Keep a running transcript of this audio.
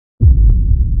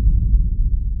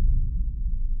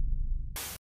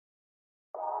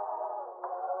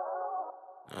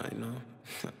You know,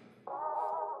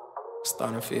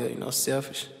 starting to feel,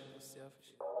 selfish.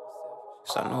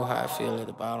 So I know how I feel at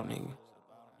the bottom, nigga.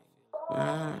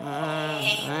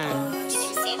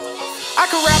 I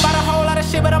can rap about a whole lot of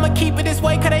shit, but I'ma keep it this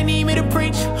way, cause they need me to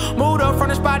preach. Moved up from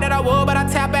the spot that I was, but I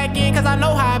tap back in, cause I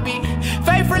know how I be.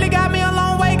 Faith really got me a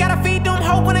long way, gotta feed them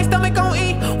hope when they stomach gon'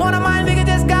 eat. One of my niggas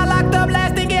just got locked up,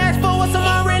 last thing he asked for was some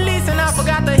unreleased, and I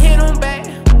forgot to hit him back.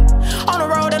 On the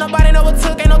road that nobody never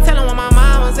took, ain't no telling where my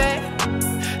mind was at.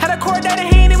 Had a court date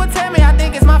and he ain't even tell me, I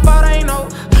think it's my fault, I ain't know.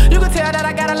 You can tell that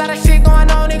I got a lot of shit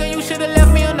going on, nigga, you should've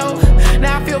left me a note.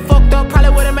 Now I feel fucked up, probably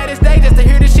would've made it stay just to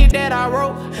hear the shit that I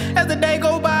wrote. As the day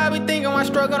go by, I be thinking my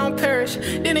struggle don't perish.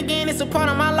 Then again, it's a part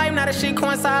of my life, now the shit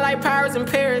coincide like pirates and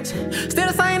parrots. Still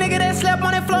the same nigga that slept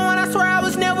on that floor, and I swear I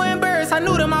was never embarrassed. I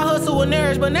knew that my hustle would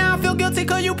nourish, but now I feel guilty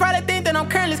cause you probably think that I'm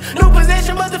careless. New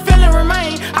possession, but the feeling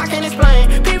remain, I can't explain.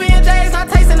 PB&J's not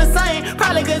tasting the same,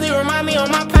 probably cause it remind me of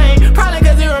my pain. Probably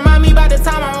cause it remind me about the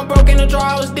time I was broke in the drawer,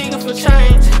 I was digging for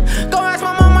change. Go ask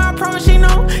my mama, I promise she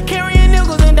know, carrying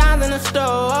nickels and dimes in the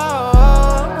store.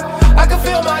 I can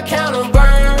feel my counter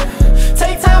burn.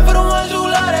 Take time for the ones you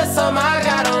love, that's something I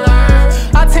gotta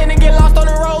learn. I tend to get lost on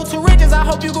the road to riches, I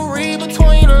hope you can read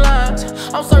between the lines.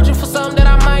 I'm searching for something that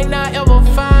I might not ever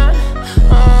find.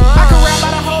 I can rap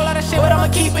about a whole lot of shit, but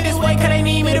I'ma keep it this way, cause they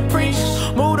need me to preach.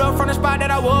 Moved up from the spot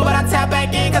that I was, but I tap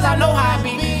back in, cause I know how I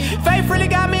be. Faith really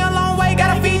got me a long way,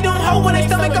 gotta feed them hope when they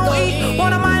stomach gon' eat.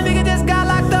 One of my niggas just got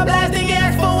locked up, last thing he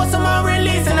asked for was some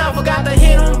unreleased, and I forgot to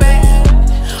hit him back.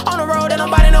 On the road that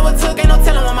nobody never took, ain't no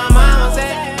telling where my mind was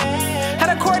at. Had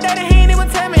a court date and he ain't even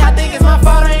tell me, I think it's my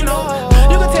fault, I ain't know.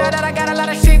 You can tell that I got a lot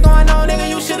of shit going on, nigga,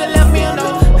 you should've left me a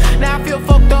note. Now I feel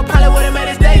fucked up, probably would've made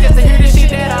it stay just to hear the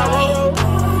shit that I wrote.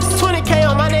 20K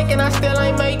on my neck and I still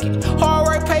ain't make it. Hard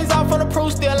work pays off on the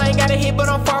proof, still ain't got a hit, but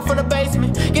I'm far from the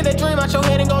basement. Get that dream out your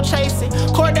head and go chase it.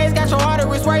 Court days got your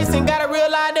arteries racing, gotta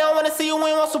realize they don't wanna see you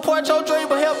win, won't support your dream,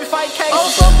 but help you fight cases. Oh,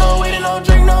 fuck no weed and don't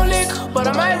drink no liquor, but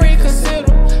I might reconsider.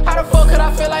 How the fuck could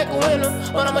I feel like a winner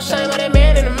when I'm ashamed of that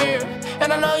man in the mirror?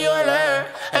 And I know you in there.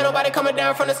 Ain't nobody coming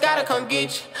down from the sky to come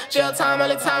get you. Jail time,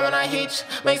 only time when I hit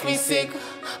you. Makes me sick,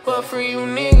 but free you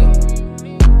nigga.